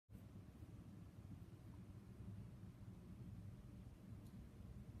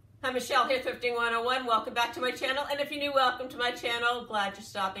Hi, Michelle here, Thrifting 101. Welcome back to my channel. And if you're new, welcome to my channel. Glad you're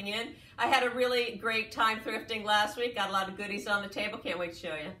stopping in. I had a really great time thrifting last week. Got a lot of goodies on the table. Can't wait to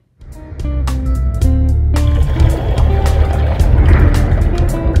show you.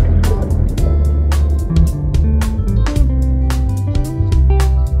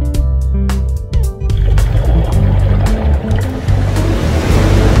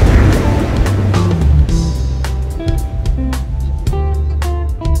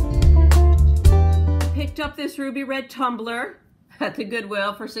 Up this ruby red tumbler at the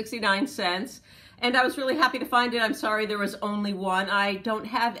Goodwill for 69 cents, and I was really happy to find it. I'm sorry there was only one. I don't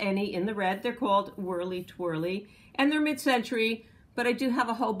have any in the red. They're called Whirly Twirly, and they're mid-century, but I do have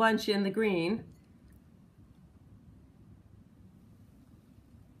a whole bunch in the green.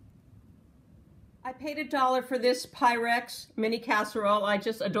 I paid $1 for this Pyrex mini casserole. I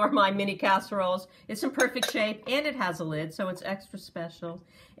just adore my mini casseroles. It's in perfect shape, and it has a lid, so it's extra special.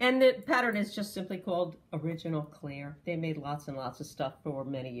 And the pattern is just simply called Original Clear. They made lots and lots of stuff for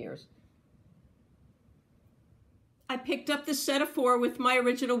many years. I picked up this set of 4 with my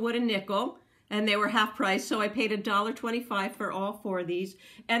original wooden nickel, and they were half price, so I paid $1.25 for all 4 of these.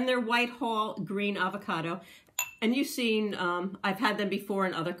 And they're Whitehall green avocado. And you've seen, I've had them before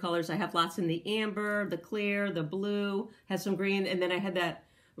in other colors. I have lots in the amber, the clear, the blue, has some green, and then I had that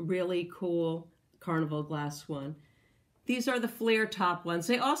really cool carnival glass one. These are the flare top ones.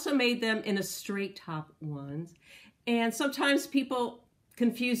 They also made them in a straight top ones. And sometimes people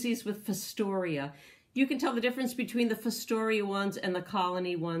confuse these with Fostoria. You can tell the difference between the Fostoria ones and the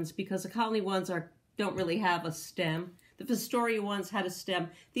Colony ones because the Colony ones don't really have a stem. The Fostoria ones had a stem.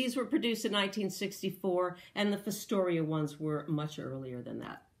 These were produced in 1964, and the Fostoria ones were much earlier than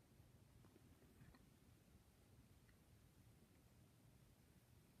that.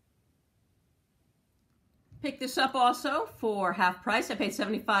 Picked this up also for half price. I paid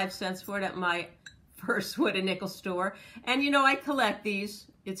 75 cents for it at my first wooden nickel store. And you know, I collect these.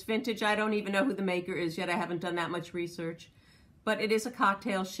 It's vintage. I don't even know who the maker is yet. I haven't done that much research. But it is a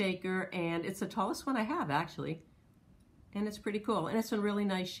cocktail shaker, and it's the tallest one I have, actually. And it's pretty cool, and it's in really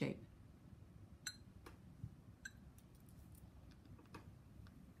nice shape.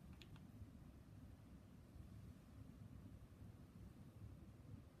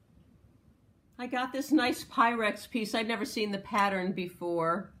 I got this nice Pyrex piece. I'd never seen the pattern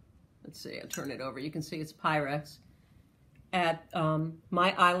before. Let's see, I'll turn it over. You can see it's Pyrex. At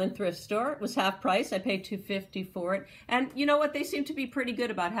my Island thrift store. It was half price. I paid $2.50 for it. And you know what? They seem to be pretty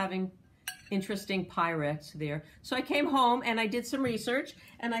good about having interesting Pyrex there. So I came home and I did some research,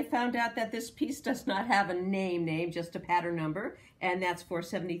 and I found out that this piece does not have a name, just a pattern number, and that's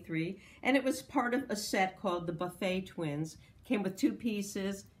 $4.73. And it was part of a set called the Buffet Twins. It came with 2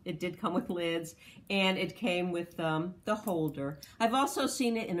 pieces. It did come with lids, and it came with the holder. I've also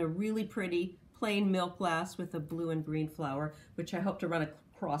seen it in a really pretty plain milk glass with a blue and green flower, which I hope to run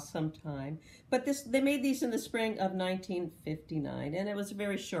across sometime. But they made these in the spring of 1959, and it was a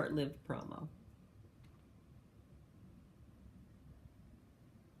very short-lived promo.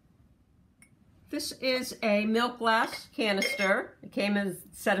 This is a milk glass canister. It came in a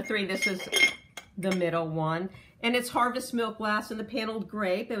set of 3. This is the middle one, and it's Harvest milk glass in the paneled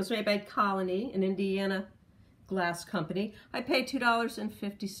grape. It was made by Colony, an Indiana glass company. I paid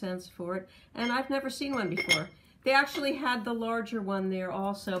 $2.50 for it, and I've never seen one before. They actually had the larger one there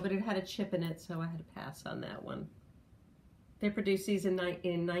also, but it had a chip in it, so I had to pass on that one. They produced these in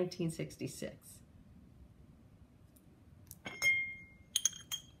 1966.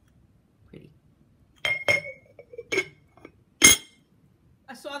 Pretty.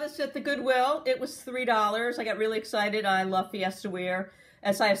 I saw this at the Goodwill. It was $3. I got really excited. I love Fiesta ware.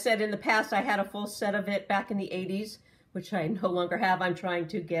 As I have said in the past, I had a full set of it back in the 80s, which I no longer have. I'm trying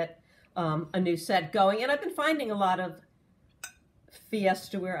to get a new set going, and I've been finding a lot of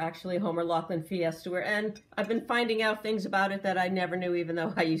Fiesta ware, actually Homer Laughlin Fiesta ware, and I've been finding out things about it that I never knew, even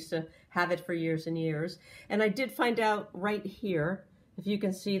though I used to have it for years and years. And I did find out right here, if you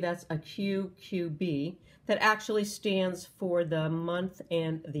can see, that's a QQB, that actually stands for the month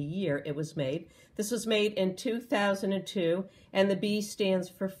and the year it was made. This was made in 2002, and the B stands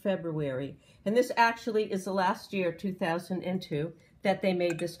for February. And this actually is the last year, 2002, that they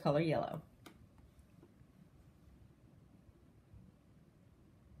made this color yellow.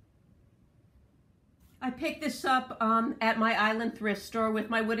 I picked this up at my Island thrift store with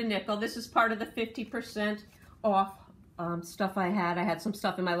my wooden nickel. This is part of the 50% off stuff I had. I had some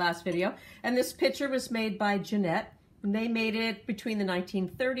stuff in my last video. And this picture was made by Jeanette. And they made it between the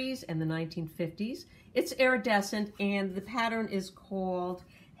 1930s and the 1950s. It's iridescent, and the pattern is called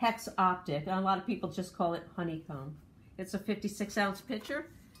Hex Optic. And a lot of people just call it honeycomb. It's a 56-ounce pitcher.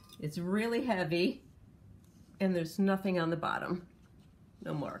 It's really heavy, and there's nothing on the bottom.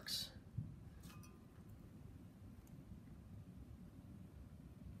 No marks.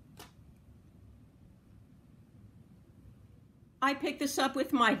 I picked this up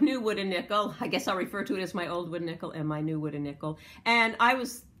with my new wooden nickel. I guess I'll refer to it as my old wooden nickel and my new wooden nickel. And I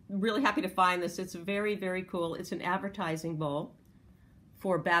was really happy to find this. It's very, very cool. It's an advertising bowl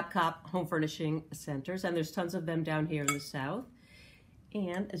for Babcock Home Furnishing Centers, and there's tons of them down here in the South.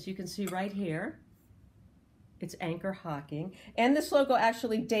 And as you can see right here, it's Anchor Hocking. And this logo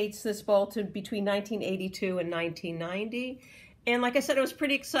actually dates this bowl to between 1982 and 1990. And like I said, I was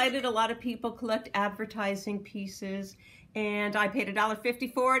pretty excited. A lot of people collect advertising pieces, and I paid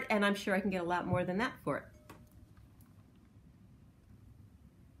 $1.50 for it, and I'm sure I can get a lot more than that for it.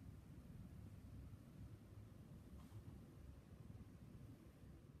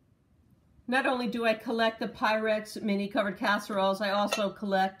 Not only do I collect the Pyrex mini covered casseroles, I also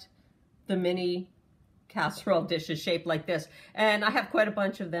collect the mini casserole dishes shaped like this. And I have quite a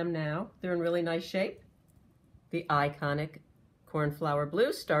bunch of them now. They're in really nice shape. The iconic cornflower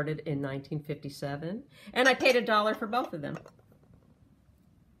blue started in 1957, and I paid $1 for both of them.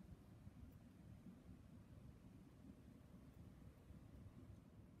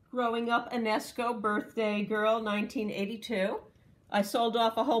 Growing Up Enesco Birthday Girl 1982. I sold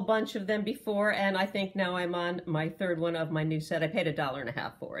off a whole bunch of them before, and I think now I'm on my third one of my new set. I paid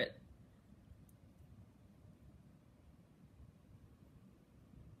 $1.50 for it.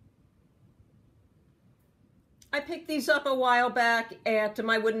 I picked these up a while back at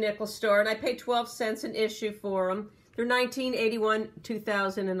my wooden nickel store, and I paid 12 cents an issue for them. They're 1981,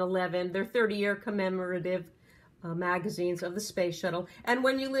 2011. They're 30-year commemorative magazines of the space shuttle. And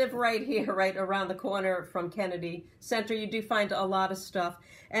when you live right here, right around the corner from Kennedy Center, you do find a lot of stuff.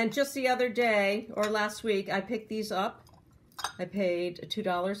 And just the other day, or last week, I picked these up. I paid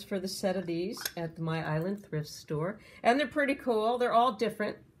 $2 for the set of these at the My Island Thrift store. And they're pretty cool. They're all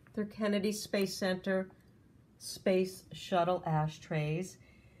different. They're Kennedy Space Center Space Shuttle ashtrays.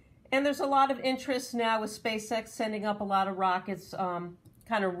 And there's a lot of interest now with SpaceX sending up a lot of rockets, kind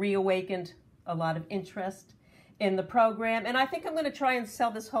of reawakened a lot of interest in the program. And I think I'm going to try and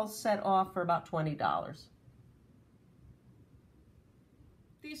sell this whole set off for about $20.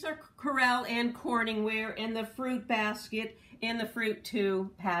 These are Corral and Corningware in the fruit basket in the Fruit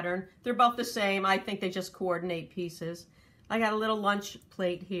 2 pattern. They're both the same. I think they just coordinate pieces. I got a little lunch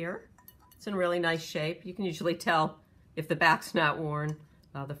plate here. It's in really nice shape. You can usually tell if the back's not worn.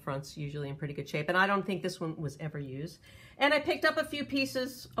 The front's usually in pretty good shape. And I don't think this one was ever used. And I picked up a few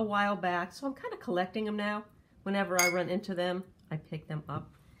pieces a while back, so I'm kind of collecting them now. Whenever I run into them, I pick them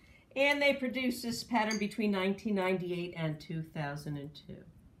up. And they produced this pattern between 1998 and 2002.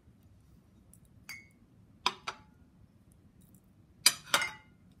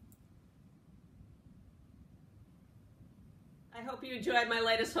 I hope you enjoyed my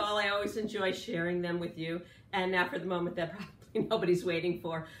latest haul. I always enjoy sharing them with you. And now for the moment that probably nobody's waiting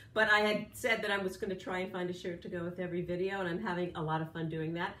for. But I had said that I was going to try and find a shirt to go with every video, and I'm having a lot of fun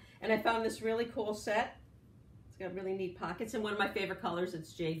doing that. And I found this really cool set. It's got really neat pockets, and one of my favorite colors,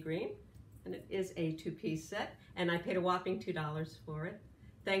 it's jade green. And it is a two-piece set, and I paid a whopping $2 for it.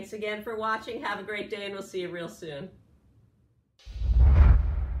 Thanks again for watching. Have a great day, and we'll see you real soon.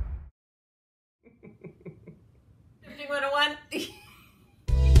 Thrifting 101.